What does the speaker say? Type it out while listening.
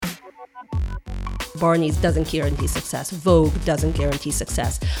Barney's doesn't guarantee success. Vogue doesn't guarantee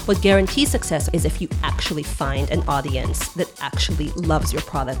success. What guarantees success is if you actually find an audience that actually loves your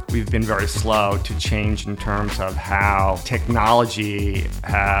product. We've been very slow to change in terms of how technology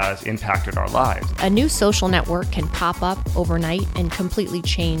has impacted our lives. A new social network can pop up overnight and completely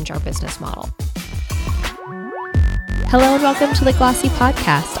change our business model. Hello and welcome to the Glossy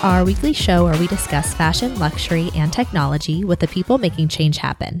Podcast, our weekly show where we discuss fashion, luxury, and technology with the people making change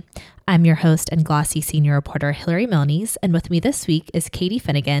happen. I'm your host and Glossy senior reporter, Hillary Milnes, and with me this week is Katie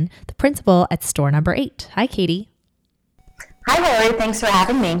Finnegan, the principal at store number 8. Hi, Katie. Hi, Hillary. Thanks for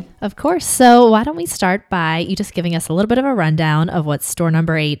having me. Of course. So why don't we start by you just giving us a little bit of a rundown of what store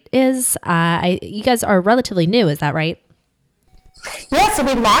number 8 is. You guys are relatively new, is that right? Yeah, so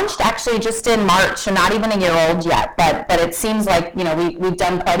we launched actually just in March, so not even a year old yet, but it seems like, we've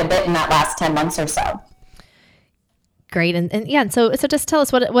done quite a bit in that last 10 months or so. Great. And so just tell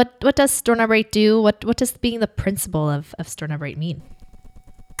us what does store number 8 do? What does being the principal of store number 8 mean?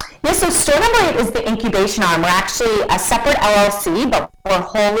 Yeah, so store number 8 is the incubation arm. We're actually a separate LLC, but we're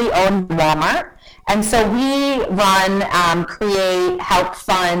wholly owned by Walmart. And so we run, create, help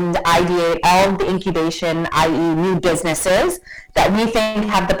fund, ideate all of the incubation, i.e. new businesses that we think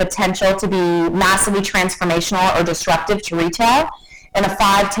have the potential to be massively transformational or disruptive to retail in a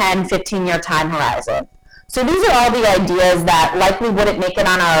 5, 10, 15-year time horizon. So these are all the ideas that likely wouldn't make it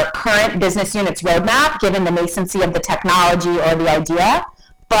on our current business unit's roadmap, given the nascency of the technology or the idea.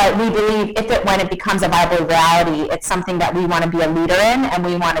 But we believe when it becomes a viable reality, it's something that we want to be a leader in, and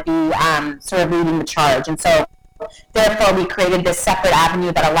we want to be sort of leading the charge. And so therefore, we created this separate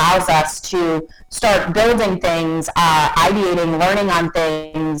avenue that allows us to start building things, ideating, learning on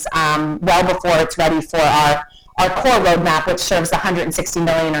things well before it's ready for our core roadmap, which serves 160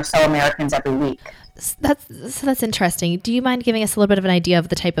 million or so Americans every week. That's interesting. Do you mind giving us a little bit of an idea of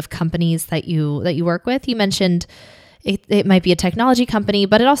the type of companies that you work with? You mentioned it might be a technology company,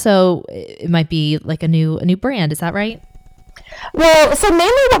 but it might be like a new brand. Is that right? Well, so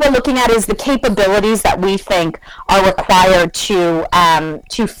mainly what we're looking at is the capabilities that we think are required to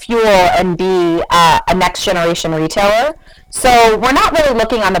fuel and be a next generation retailer. So we're not really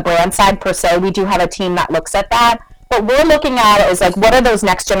looking on the brand side per se. We do have a team that looks at that. What we're looking at is like, what are those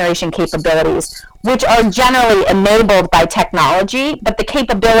next generation capabilities, which are generally enabled by technology, but the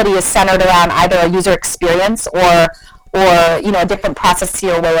capability is centered around either a user experience or a different process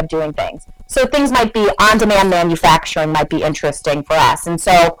or way of doing things. So things might be on-demand manufacturing might be interesting for us. And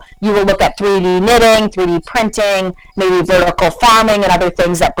so you will look at 3D knitting, 3D printing, maybe vertical farming and other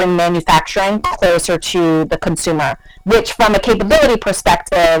things that bring manufacturing closer to the consumer, which from a capability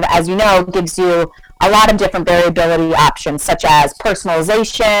perspective, as you know, gives you a lot of different variability options, such as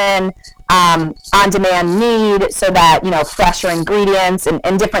personalization, on-demand need, so that, fresher ingredients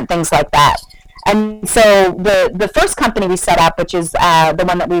and different things like that. And so the first company we set up, which is the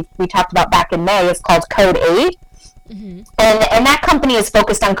one that we talked about back in May, is called Code 8. Mm-hmm. And that company is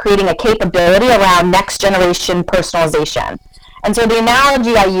focused on creating a capability around next generation personalization. And so the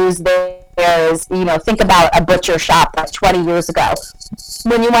analogy I use there is, think about a butcher shop like 20 years ago.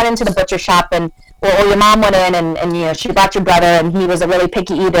 When you went into the butcher shop or your mom went in and she brought your brother and he was a really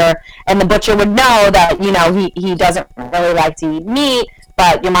picky eater, and the butcher would know that, he doesn't really like to eat meat,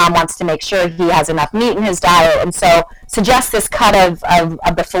 but your mom wants to make sure he has enough meat in his diet, and so suggests this cut of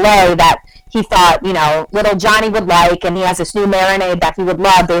the filet that he thought, little Johnny would like, and he has this new marinade that he would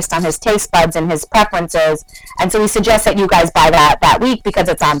love based on his taste buds and his preferences, and so he suggests that you guys buy that week because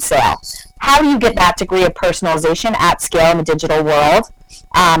it's on sale. How do you get that degree of personalization at scale in the digital world?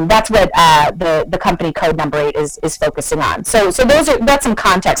 That's what the company Code number 8 is focusing on. So that's some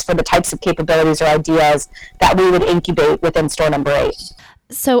context for the types of capabilities or ideas that we would incubate within store number 8.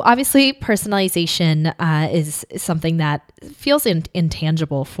 So obviously personalization is something that feels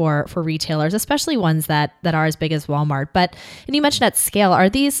intangible for retailers, especially ones that are as big as Walmart. And you mentioned at scale,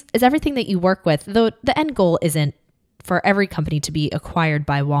 is everything that you work with, though the end goal isn't for every company to be acquired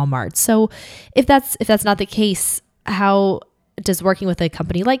by Walmart. So if that's not the case, how does working with a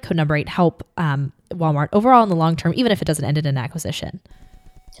company like Code number 8 help Walmart overall in the long term, even if it doesn't end in an acquisition?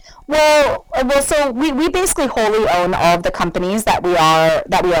 Well, so we basically wholly own all of the companies that we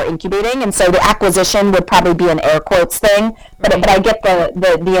are incubating, and so the acquisition would probably be an air quotes thing, but I get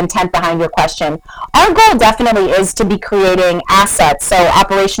the intent behind your question. Our goal definitely is to be creating assets, so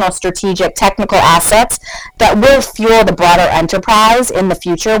operational, strategic, technical assets that will fuel the broader enterprise in the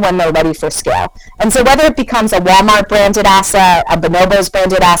future when they're ready for scale. And so whether it becomes a Walmart branded asset, a Bonobos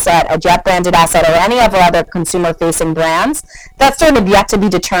branded asset, a Jet branded asset, or any of our other consumer facing brands, that's sort of yet to be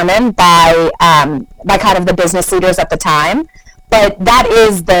determined by kind of the business leaders at the time. But that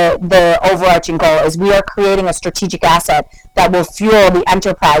is the overarching goal, is we are creating a strategic asset that will fuel the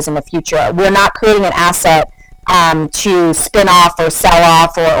enterprise in the future. We're not creating an asset to spin off or sell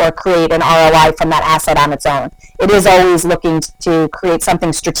off or create an ROI from that asset on its own. It is always looking to create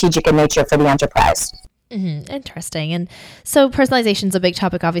something strategic in nature for the enterprise. Mm-hmm. Interesting. And so personalization is a big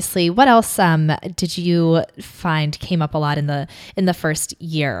topic, obviously. What else did you find came up a lot in the first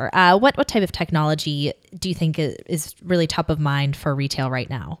year? What type of technology do you think is really top of mind for retail right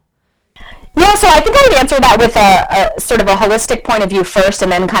now? Yeah, so I think I would answer that with a sort of a holistic point of view first, and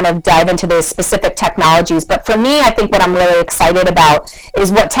then kind of dive into the specific technologies. But for me, I think what I'm really excited about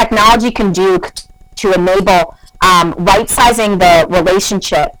is what technology can do to enable right-sizing the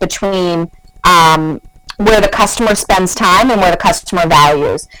relationship between where the customer spends time and where the customer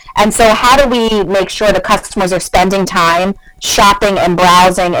values. And so how do we make sure the customers are spending time shopping and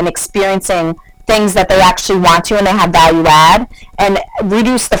browsing and experiencing things that they actually want to and they have value add, and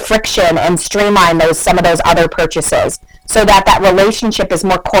reduce the friction and streamline some of those other purchases, so that relationship is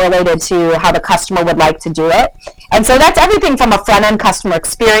more correlated to how the customer would like to do it. And so that's everything from a front-end customer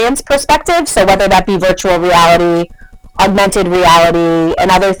experience perspective, so whether that be virtual reality, augmented reality,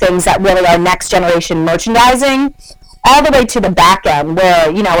 and other things that really are next generation merchandising, all the way to the back end where,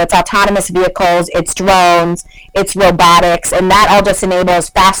 it's autonomous vehicles, it's drones, it's robotics, and that all just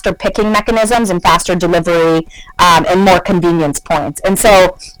enables faster picking mechanisms and faster delivery and more convenience points. And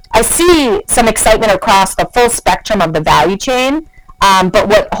so I see some excitement across the full spectrum of the value chain, but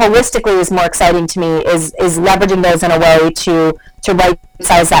what holistically is more exciting to me is leveraging those in a way to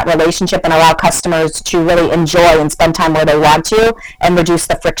right-size that relationship and allow customers to really enjoy and spend time where they want to, and reduce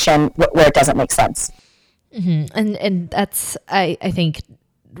the friction where it doesn't make sense. Mm-hmm. And that's, I think,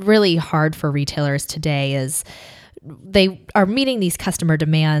 really hard for retailers today, is they are meeting these customer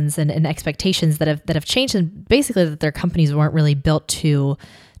demands and expectations that have changed, and basically that their companies weren't really built to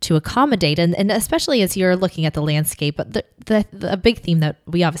accommodate. And especially as you're looking at the landscape, the big theme that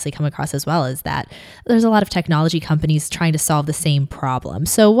we obviously come across as well is that there's a lot of technology companies trying to solve the same problem.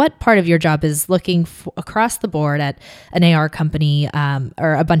 So what part of your job is looking across the board at an AR company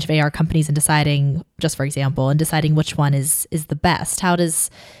or a bunch of AR companies and deciding, just for example, and deciding which one is the best? How does,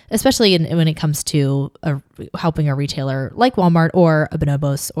 especially when it comes to helping a retailer like Walmart or a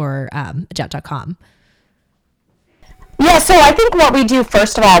Bonobos or a Jet.com? Yeah, so I think what we do,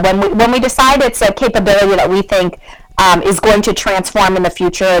 first of all, when we decide it's a capability that we think is going to transform in the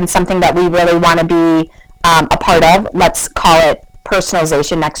future and something that we really want to be a part of, let's call it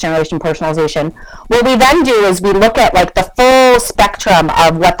personalization, next generation personalization. What we then do is we look at like the full spectrum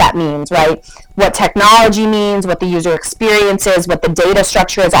of what that means, right? What technology means, what the user experience is, what the data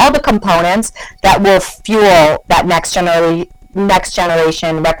structure is, all the components that will fuel that next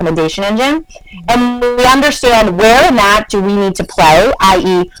generation recommendation engine. And we understand where in that do we need to play,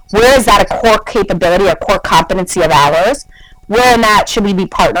 i.e. where is that a core capability or core competency of ours, where in that should we be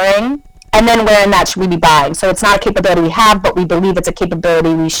partnering, and then where in that should we be buying. So it's not a capability we have, but we believe it's a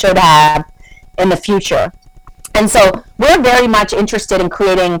capability we should have in the future. And so we're very much interested in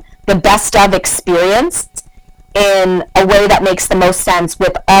creating the best of experience in a way that makes the most sense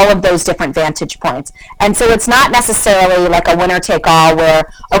with all of those different vantage points. And so it's not necessarily like a winner take all where,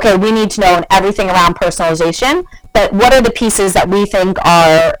 okay, we need to know everything around personalization, but what are the pieces that we think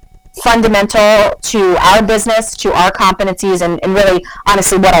are fundamental to our business, to our competencies, and really,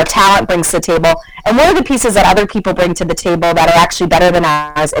 honestly, what our talent brings to the table, and what are the pieces that other people bring to the table that are actually better than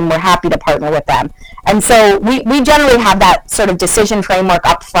ours, and we're happy to partner with them. And so we generally have that sort of decision framework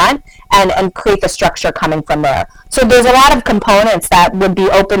up front and create the structure coming from there. So there's a lot of components that would be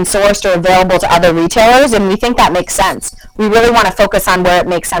open sourced or available to other retailers, and we think that makes sense. We really want to focus on where it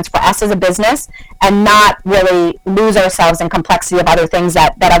makes sense for us as a business and not really lose ourselves in complexity of other things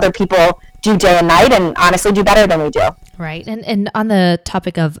that other people do day and night and honestly do better than we do. Right. And on the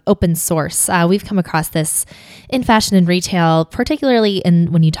topic of open source, we've come across this in fashion and retail, particularly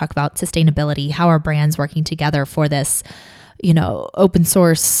when you talk about sustainability, how are brands working together for this, open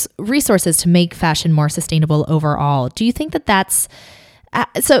source resources to make fashion more sustainable overall. Do you think that that's,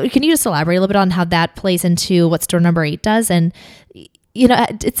 so can you just elaborate a little bit on how that plays into what store number 8 does? And,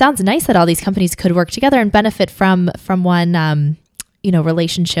 it sounds nice that all these companies could work together and benefit from one,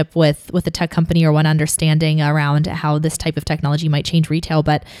 relationship with a tech company or one understanding around how this type of technology might change retail.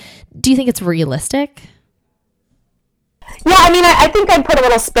 But do you think it's realistic? Yeah, I mean, I think I'd put a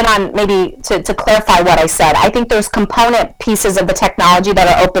little spin on maybe to clarify what I said. I think there's component pieces of the technology that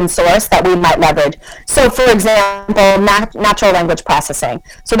are open source that we might leverage. So, for example, natural language processing.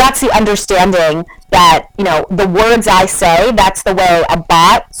 So that's the understanding that, the words I say, that's the way a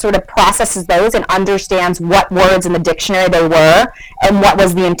bot sort of processes those and understands what words in the dictionary they were and what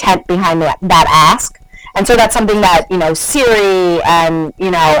was the intent behind that ask. And so that's something that, Siri and,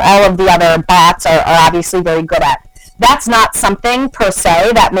 all of the other bots are obviously very good at. That's not something per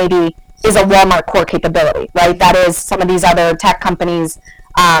se that maybe is a Walmart core capability, right? That is some of these other tech companies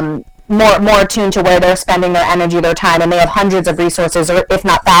more attuned to where they're spending their energy, their time, and they have hundreds of resources, or if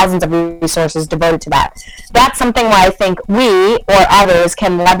not thousands of resources devoted to that. That's something where I think we or others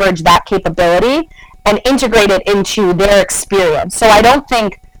can leverage that capability and integrate it into their experience. So I don't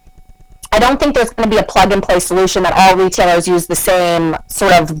think there's going to be a plug-and-play solution that all retailers use the same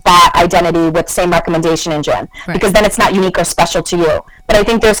sort of bot identity with the same recommendation engine, right, because then it's not unique or special to you. But I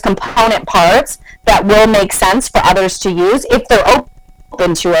think there's component parts that will make sense for others to use if they're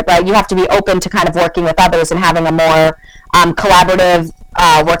open to it, right? You have to be open to kind of working with others and having a more collaborative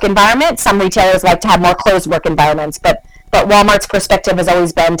work environment. Some retailers like to have more closed work environments, but Walmart's perspective has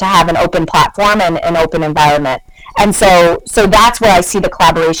always been to have an open platform and an open environment. And so that's where I see the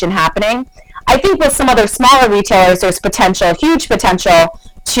collaboration happening. I think with some other smaller retailers, there's huge potential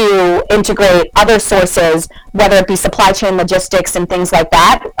to integrate other sources, whether it be supply chain logistics and things like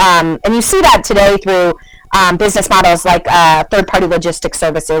that. And you see that today through business models like third-party logistics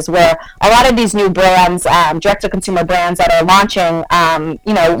services, where a lot of these new brands, direct-to-consumer brands that are launching,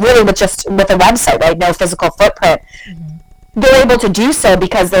 really with a website, right, no physical footprint. Mm-hmm. They're able to do so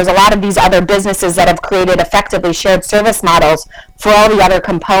because there's a lot of these other businesses that have created effectively shared service models for all the other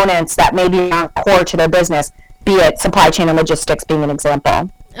components that maybe aren't core to their business, be it supply chain and logistics being an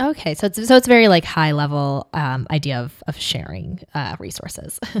example. Okay, so it's very like high level idea of sharing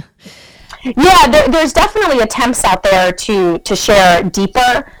resources. Yeah, there's definitely attempts out there to share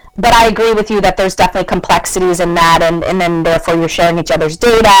deeper. But I agree with you that there's definitely complexities in that, and then therefore you're sharing each other's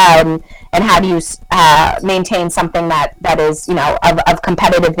data, and how do you maintain something that is of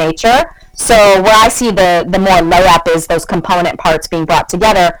competitive nature. So where I see the more layup is those component parts being brought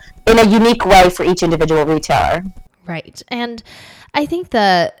together in a unique way for each individual retailer. Right, and I think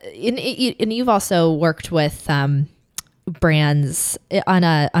and you've also worked with brands on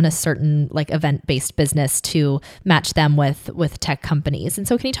a certain like event-based business to match them with tech companies. And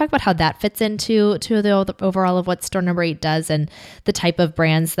so can you talk about how that fits into the overall of what Store Number 8 does and the type of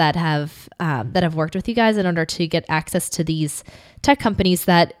brands that have worked with you guys in order to get access to these tech companies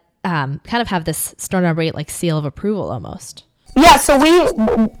that kind of have this Store Number 8 like seal of approval almost? Yeah, so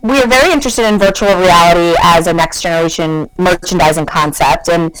we are very interested in virtual reality as a next generation merchandising concept,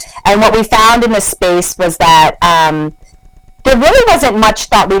 and what we found in this space was that there really wasn't much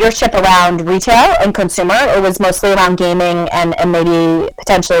thought leadership around retail and consumer. It was mostly around gaming and maybe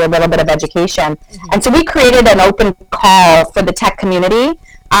potentially a little bit of education. Mm-hmm. And so we created an open call for the tech community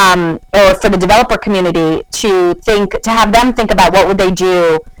or for the developer community to have them think about what would they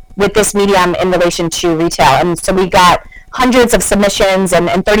do with this medium in relation to retail. And so we got hundreds of submissions and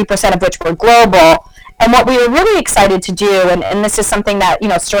 30% of which were global. And what we were really excited to do, and this is something that,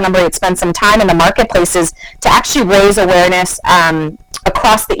 Store Number 8 spent some time in the marketplace, is to actually raise awareness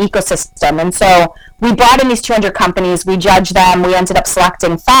across the ecosystem. And so we brought in these 200 companies, we judged them, we ended up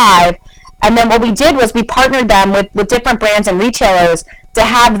selecting 5. And then what we did was we partnered them with different brands and retailers to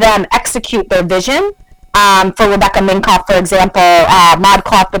have them execute their vision. For Rebecca Minkoff, for example,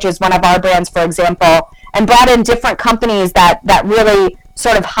 ModCloth, which is one of our brands, for example, and brought in different companies that really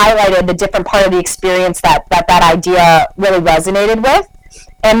sort of highlighted the different part of the experience that idea really resonated with.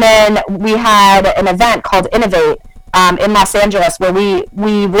 And then we had an event called Innovate in Los Angeles where we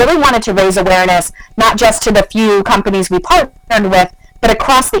really wanted to raise awareness, not just to the few companies we partnered with, but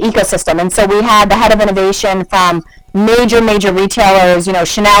across the ecosystem. And so we had the head of innovation from major retailers,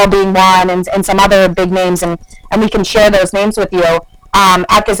 Chanel being one, and some other big names, and we can share those names with you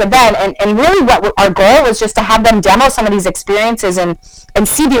at this event. And really what our goal was just to have them demo some of these experiences and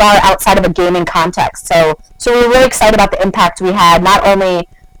see VR outside of a gaming context. So we were really excited about the impact we had, not only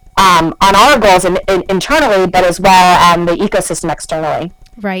on our goals internally, but as well on the ecosystem externally.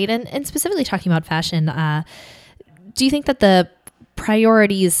 Right, and specifically talking about fashion, do you think that the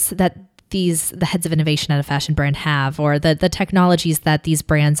priorities that the heads of innovation at a fashion brand have, or the technologies that these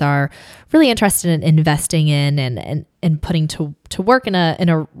brands are really interested in investing in and putting to work in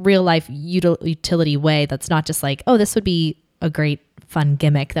a real life utility way that's not just like, oh, this would be a great fun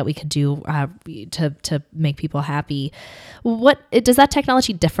gimmick that we could do to make people happy. What does that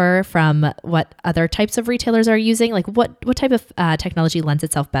technology differ from what other types of retailers are using? Like what type of technology lends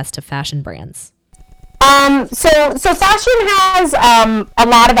itself best to fashion brands? So fashion has a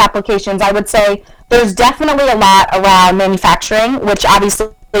lot of applications. I would say there's definitely a lot around manufacturing, which obviously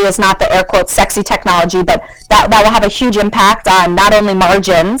is not the air quotes sexy technology, but that will have a huge impact on not only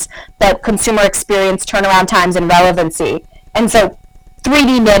margins, but consumer experience, turnaround times, and relevancy. And so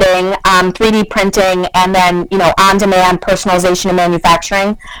 3D knitting, 3D printing, and then, on-demand personalization and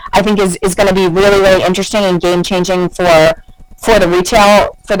manufacturing, I think is going to be really, really interesting and game-changing for the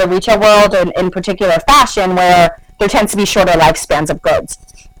retail world, and in particular fashion, where there tends to be shorter lifespans of goods.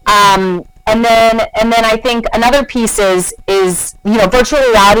 And then I think another piece is virtual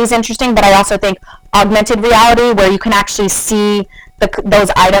reality is interesting, but I also think augmented reality, where you can actually see those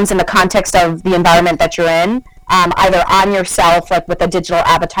items in the context of the environment that you're in, either on yourself, like with a digital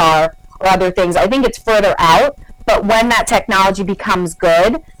avatar, or other things. I think it's further out, but when that technology becomes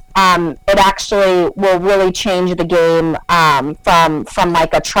good, it actually will really change the game from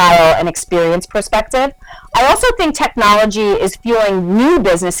like a trial and experience perspective. I also think technology is fueling new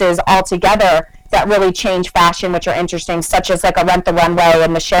businesses altogether that really change fashion, which are interesting, such as like a Rent the Runway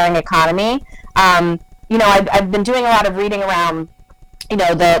and the sharing economy. I've been doing a lot of reading around,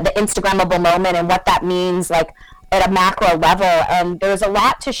 the Instagrammable moment and what that means, like at a macro level. And there's a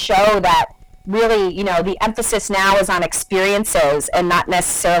lot to show that really, the emphasis now is on experiences and not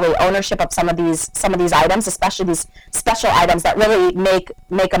necessarily ownership of some of these items, especially these special items that really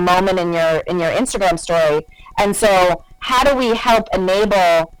make a moment in your Instagram story. And so how do we help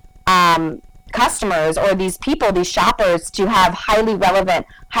enable customers or these people, these shoppers, to have highly relevant,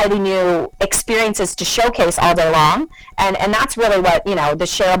 highly new experiences to showcase all day long? And that's really what, the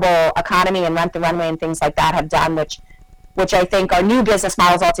shareable economy and Rent the Runway and things like that have done, which I think are new business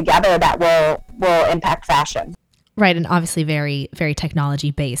models altogether that will impact fashion. Right, and obviously very, very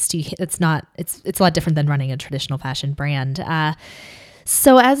technology based. It's a lot different than running a traditional fashion brand.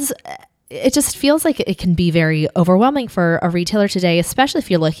 So as it just feels like it can be very overwhelming for a retailer today, especially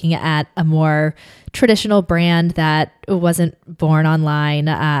if you're looking at a more traditional brand that wasn't born online.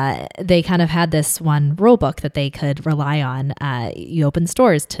 They kind of had this one rule book that they could rely on. You open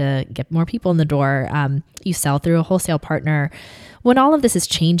stores to get more people in the door. You sell through a wholesale partner. When all of this is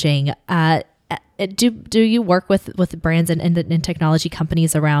changing, do you work with brands and technology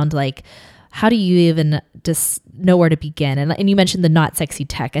companies around like, how do you even just know where to begin? And you mentioned the not sexy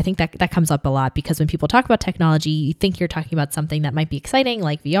tech. I think that comes up a lot because when people talk about technology, you think you're talking about something that might be exciting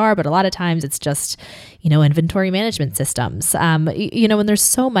like VR, but a lot of times it's just, inventory management systems. When there's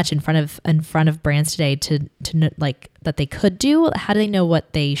so much in front of brands today to like that they could do, how do they know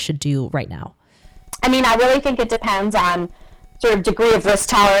what they should do right now? I mean, I really think it depends on sort of degree of risk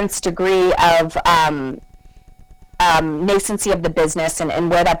tolerance, degree of nascency of the business and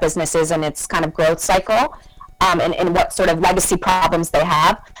where that business is in its kind of growth cycle, and what sort of legacy problems they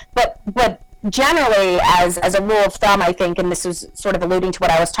have. But generally, as a rule of thumb, I think, and this is sort of alluding to what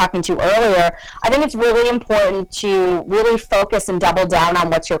I was talking to earlier, I think it's really important to really focus and double down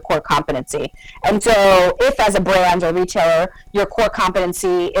on what's your core competency. And so if as a brand or retailer, your core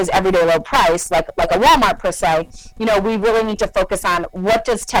competency is everyday low price, like a Walmart per se, we really need to focus on what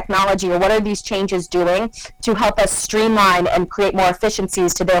does technology or what are these changes doing to help us streamline and create more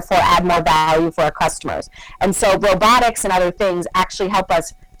efficiencies to therefore add more value for our customers. And so robotics and other things actually help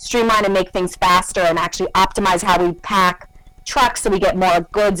us streamline and make things faster and actually optimize how we pack trucks so we get more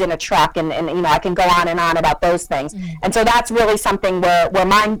goods in a truck, and I can go on and on about those things. And so that's really something where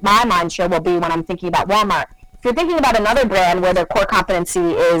my mind share will be when I'm thinking about Walmart. If you're thinking about another brand where their core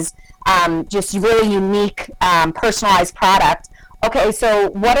competency is just really unique, personalized product, okay, so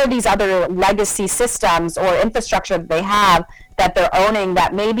what are these other legacy systems or infrastructure that they have that they're owning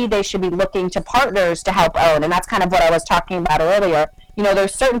that maybe they should be looking to partners to help own? And that's kind of what I was talking about earlier.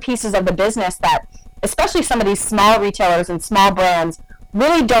 There's certain pieces of the business that, especially some of these small retailers and small brands,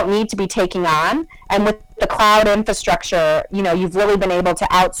 really don't need to be taking on. And with the cloud infrastructure, you've really been able to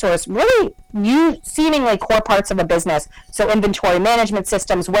outsource really new, seemingly core parts of the business. So inventory management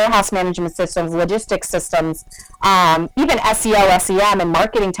systems, warehouse management systems, logistics systems, even SEO, SEM, and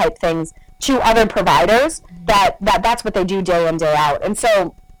marketing type things to other providers. That's what they do day in, day out. And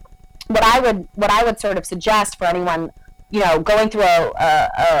so what I would sort of suggest for anyone going through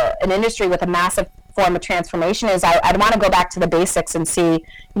an industry with a massive form of transformation is I'd want to go back to the basics and see,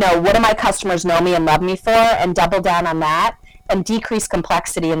 what do my customers know me and love me for, and double down on that and decrease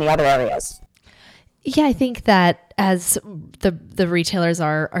complexity in the other areas. Yeah, I think that as the retailers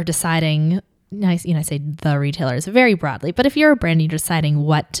are deciding nice, I say the retailers very broadly, but if you're a brand and you're deciding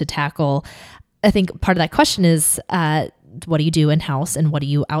what to tackle, I think part of that question is, what do you do in-house and what do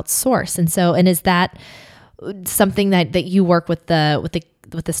you outsource? And is that something that you work with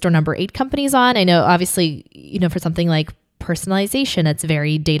the store number 8 companies on? I know obviously, for something like personalization, it's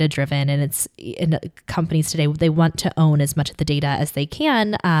very data driven, and it's in companies today, they want to own as much of the data as they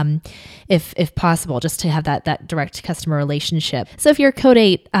can, if possible, just to have that direct customer relationship. So if you're Code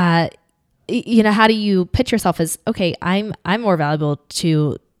 8, how do you pitch yourself as, okay, I'm more valuable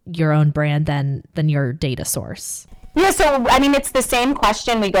to your own brand than your data source? Yeah, so it's the same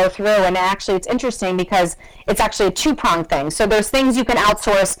question we go through, and actually it's interesting because it's actually a two-pronged thing. So there's things you can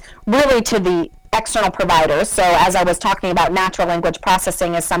outsource really to the external providers. So as I was talking about, natural language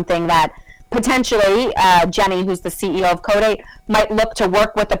processing is something that potentially Jenny, who's the CEO of Code 8, might look to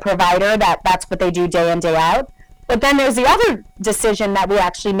work with a provider that's what they do day in, day out. But then there's the other decision that we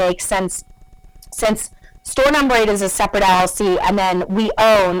actually make, since Store Number 8 is a separate LLC, and then we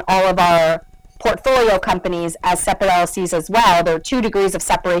own all of our portfolio companies as separate LLCs as well. There are 2 degrees of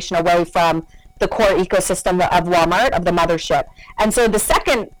separation away from the core ecosystem of Walmart, of the mothership. And so the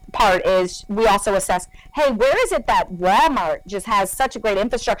second part is we also assess, hey, where is it that Walmart just has such a great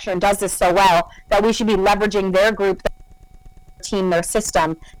infrastructure and does this so well that we should be leveraging their group, their team, their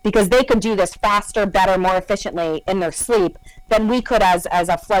system, because they could do this faster, better, more efficiently in their sleep than we could as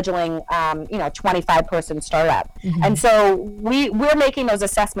a fledgling 25-person startup. Mm-hmm. And so we're making those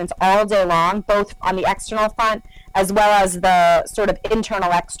assessments all day long, both on the external front as well as the sort of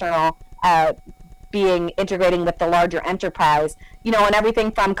internal external, integrating with the larger enterprise, and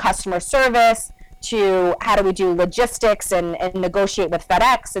everything from customer service to how do we do logistics and negotiate with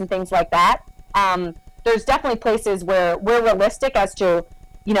FedEx and things like that. There's definitely places where we're realistic as to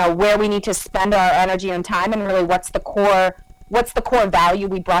where we need to spend our energy and time, and really what's the core value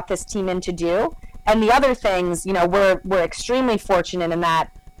we brought this team in to do. And the other things, we're extremely fortunate in that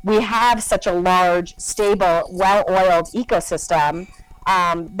we have such a large, stable, well-oiled ecosystem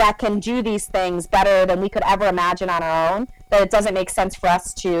that can do these things better than we could ever imagine on our own, that it doesn't make sense for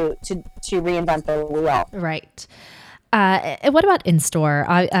us to reinvent the wheel. Right. And what about in-store?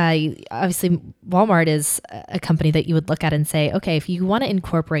 Obviously, Walmart is a company that you would look at and say, okay, if you want to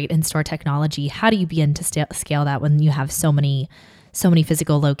incorporate in-store technology, how do you begin to scale that when you have so many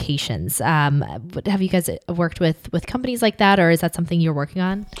physical locations? Have you guys worked with companies like that, or is that something you're working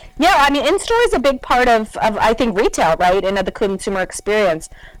on? Yeah, in-store is a big part of I think, retail, right, and of the consumer experience.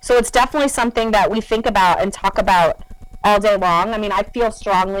 So it's definitely something that we think about and talk about all day long. I feel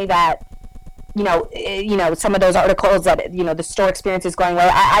strongly that some of those articles that, the store experience is going away.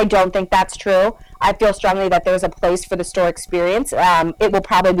 I don't think that's true. I feel strongly that there's a place for the store experience. It will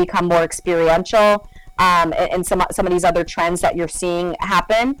probably become more experiential, and some of these other trends that you're seeing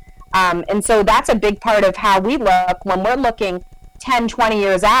happen. And so that's a big part of how we look when we're looking 10, 20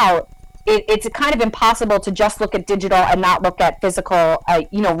 years out. It's kind of impossible to just look at digital and not look at physical,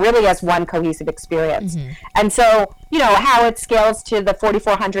 really as one cohesive experience. Mm-hmm. And so, how it scales to the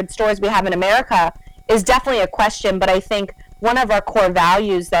 4,400 stores we have in America is definitely a question. But I think one of our core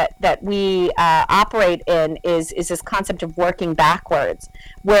values that we operate in is this concept of working backwards,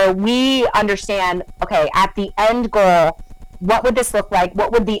 where we understand, okay, at the end goal, what would this look like?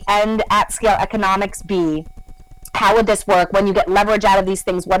 What would the end at scale economics be? How would this work? When you get leverage out of these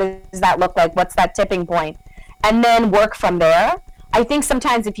things, what does that look like? What's that tipping point? And then work from there. I think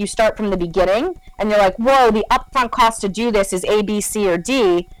sometimes if you start from the beginning and you're like, whoa, the upfront cost to do this is A, B, C, or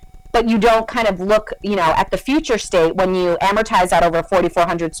D, but you don't kind of look, at the future state when you amortize that over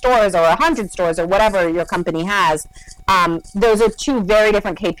 4,400 stores or 100 stores or whatever your company has. Those are 2 very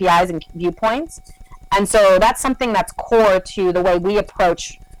different KPIs and viewpoints. And so that's something that's core to the way we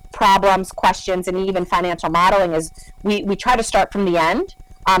approach problems, questions, and even financial modeling. Is we try to start from the end,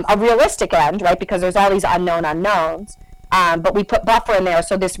 a realistic end, right? Because there's all these unknown unknowns, but we put buffer in there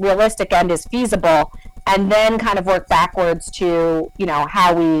so this realistic end is feasible, and then kind of work backwards to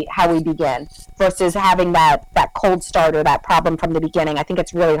how we begin versus having that cold start or that problem from the beginning. I think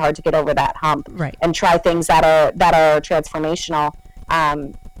it's really hard to get over that hump, right, and try things that are transformational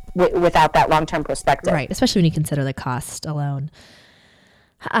without that long-term perspective, right? Especially when you consider the cost alone.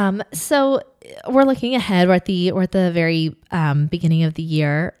 So we're looking ahead. We're at the very beginning of the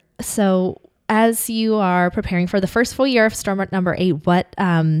year. So as you are preparing for the first full year of Store Number 8,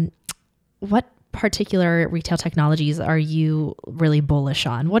 what particular retail technologies are you really bullish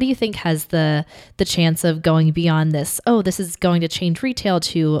on? What do you think has the chance of going beyond this? Oh, this is going to change retail,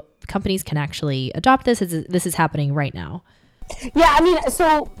 to companies can actually adopt this. This is happening right now. Yeah,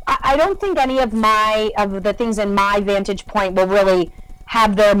 so I don't think any of the things in my vantage point will really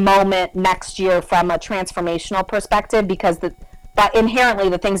have their moment next year from a transformational perspective, because that inherently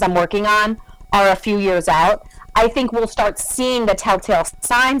the things I'm working on are a few years out. I think we'll start seeing the telltale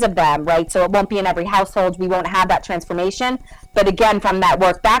signs of them, right? So it won't be in every household. We won't have that transformation. But again, from that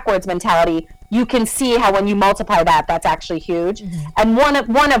work backwards mentality, you can see how when you multiply that, that's actually huge. Mm-hmm. And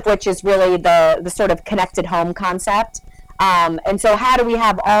one of which is really the sort of connected home concept. And so how do we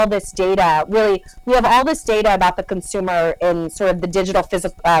have all this data? Really, we have all this data about the consumer in sort of the digital,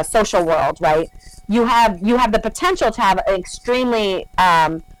 physical, social world, right? You have the potential to have an extremely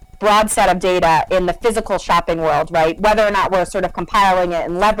broad set of data in the physical shopping world, right? Whether or not we're sort of compiling it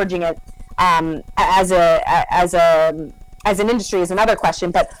and leveraging it as an industry is another question.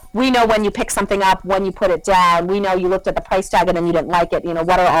 But we know when you pick something up, when you put it down. We know you looked at the price tag and then you didn't like it.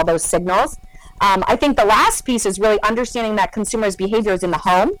 What are all those signals? I think the last piece is really understanding that consumers' behaviors in the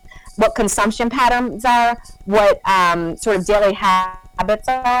home, what consumption patterns are, what sort of daily habits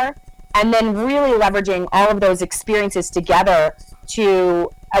are, and then really leveraging all of those experiences together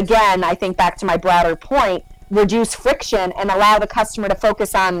to, again, I think back to my broader point, reduce friction and allow the customer to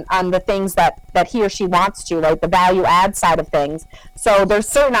focus on the things that he or she wants to, right? The value add side of things. So there's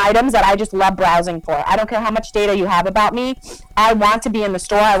certain items that I just love browsing for. I don't care how much data you have about me. I want to be in the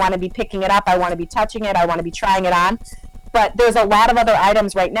store. I want to be picking it up. I want to be touching it. I want to be trying it on. But there's a lot of other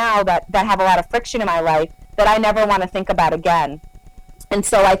items right now that have a lot of friction in my life that I never want to think about again. And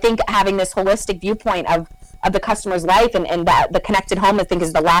so I think having this holistic viewpoint of the customer's life and that the connected home, I think,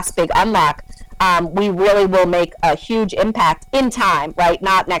 is the last big unlock. We really will make a huge impact in time, right?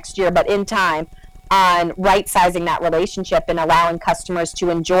 Not next year, but in time, on right-sizing that relationship and allowing customers to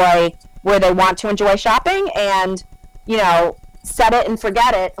enjoy where they want to enjoy shopping and, set it and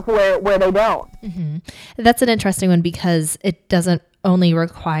forget it where they don't. Mm-hmm. That's an interesting one because it doesn't only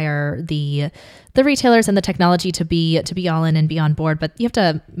require the retailers and the technology to be all in and be on board, but you have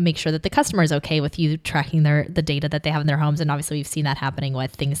to make sure that the customer is okay with you tracking the data that they have in their homes. And obviously we've seen that happening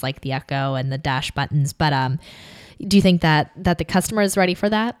with things like the Echo and the Dash buttons. But do you think that the customer is ready for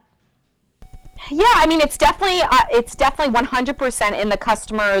that? Yeah, I mean, it's definitely 100% in the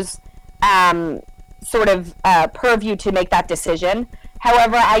customer's sort of purview to make that decision.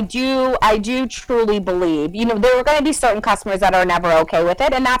 However, I do truly believe, there are going to be certain customers that are never okay with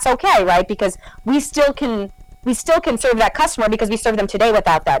it, and that's okay, right? Because we still can serve that customer because we serve them today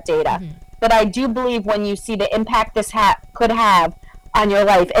without that data. Mm-hmm. But I do believe when you see the impact this could have on your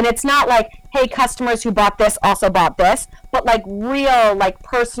life, and it's not like, hey, customers who bought this also bought this, but like real, like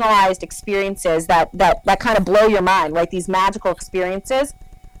personalized experiences that kind of blow your mind, right? These magical experiences.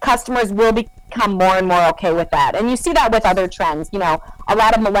 Customers will become more and more okay with that. And you see that with other trends. A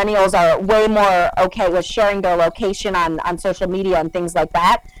lot of millennials are way more okay with sharing their location on social media and things like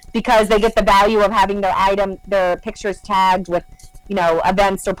that because they get the value of having their pictures tagged with,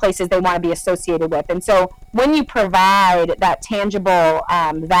 events or places they want to be associated with. And so when you provide that tangible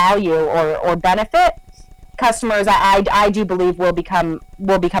value or benefit, customers, I do believe will become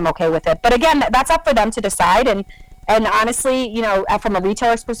okay with it. But again, that's up for them to decide. And honestly, from a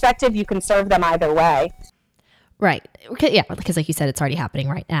retailer's perspective, you can serve them either way. Right. Yeah, because like you said, it's already happening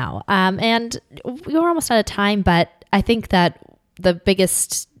right now. And we're almost out of time, but I think that the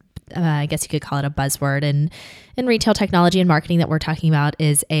biggest, I guess you could call it a buzzword in retail technology and marketing that we're talking about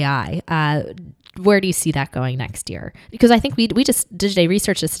is AI. Where do you see that going next year? Because I think we just did a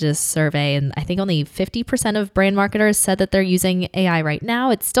research, just did a survey, and I think only 50% of brand marketers said that they're using AI right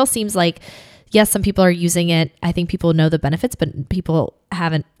now. It still seems like, yes, some people are using it. I think people know the benefits, but people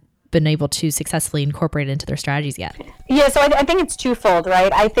haven't been able to successfully incorporate it into their strategies yet. Yeah, so I think it's twofold,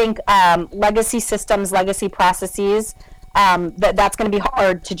 right? I think legacy systems, legacy processes, that's going to be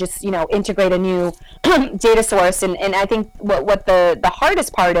hard to just, integrate a new data source. And I think what the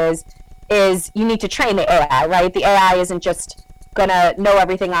hardest part is you need to train the AI, right? The AI isn't just going to know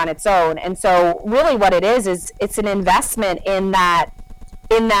everything on its own. And so really what it is it's an investment in that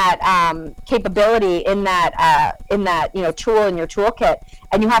capability, in that tool in your toolkit,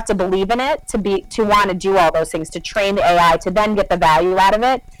 and you have to believe in it to want to do all those things, to train the AI, to then get the value out of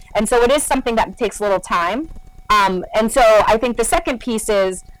it. And so it is something that takes a little time. And so I think the second piece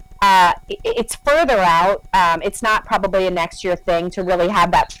is it's further out. It's not probably a next year thing to really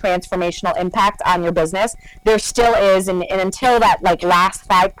have that transformational impact on your business. There still is, and until that last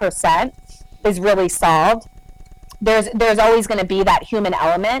 5% is really solved, there's always going to be that human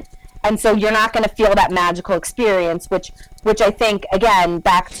element, and so you're not going to feel that magical experience, which I think, again,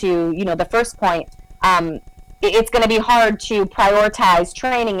 back to the first point, it's going to be hard to prioritize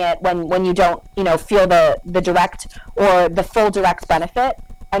training it when you don't feel the direct or the full direct benefit.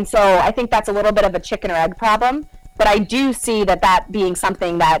 And so I think that's a little bit of a chicken or egg problem. But I do see that being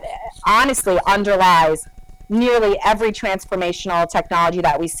something that honestly underlies nearly every transformational technology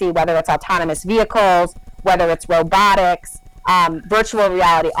that we see, whether it's autonomous vehicles, whether it's robotics, virtual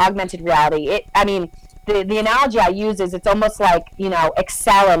reality, augmented reality. The analogy I use is it's almost like,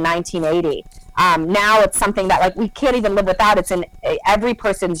 Excel in 1980. Now it's something that like we can't even live without. It's in every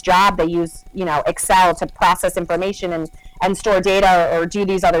person's job. They use, Excel to process information and store data or do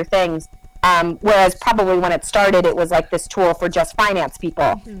these other things. Whereas probably when it started, it was like this tool for just finance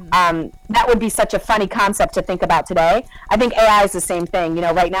people. That would be such a funny concept to think about today. I think AI is the same thing.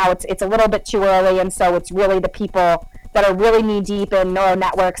 Right now it's a little bit too early, and so it's really the people that are really knee deep in neural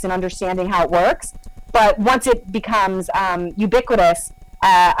networks and understanding how it works. But once it becomes ubiquitous,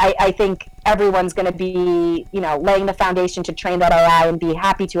 I think everyone's going to be, laying the foundation to train that AI and be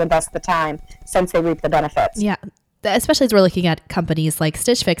happy to invest the time since they reap the benefits. Yeah. Especially as we're looking at companies like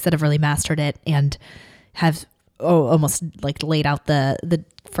Stitch Fix that have really mastered it and have almost like laid out the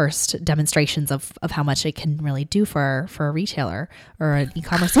first demonstrations of how much it can really do for a retailer or an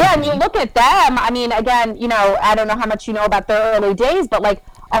e-commerce company. Yeah, and you look at them, again, I don't know how much you know about their early days, but like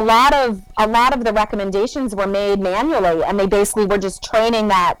a lot of the recommendations were made manually, and they basically were just training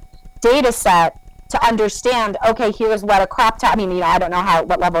that data set to understand, okay, here's what a crop top, I don't know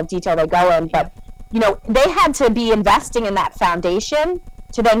what level of detail they go in, but they had to be investing in that foundation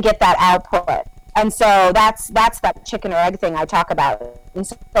to then get that output. And so that's that chicken or egg thing I talk about. And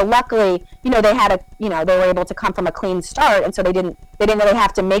so luckily, they had they were able to come from a clean start, and so they didn't really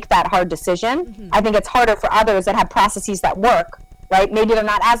have to make that hard decision. Mm-hmm. I think it's harder for others that have processes that work, right? Maybe they're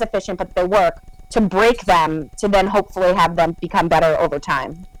not as efficient, but they work, to break them to then hopefully have them become better over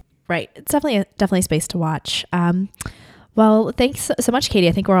time. Right. It's definitely a space to watch. Well, thanks so much, Katie.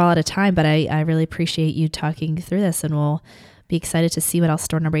 I think we're all out of time, but I really appreciate you talking through this, and we'll be excited to see what else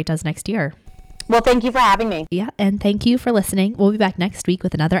Store Number 8 does next year. Well, thank you for having me. Yeah, and thank you for listening. We'll be back next week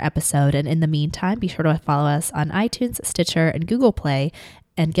with another episode, and in the meantime, be sure to follow us on iTunes, Stitcher, and Google Play,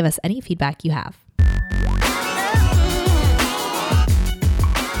 and give us any feedback you have.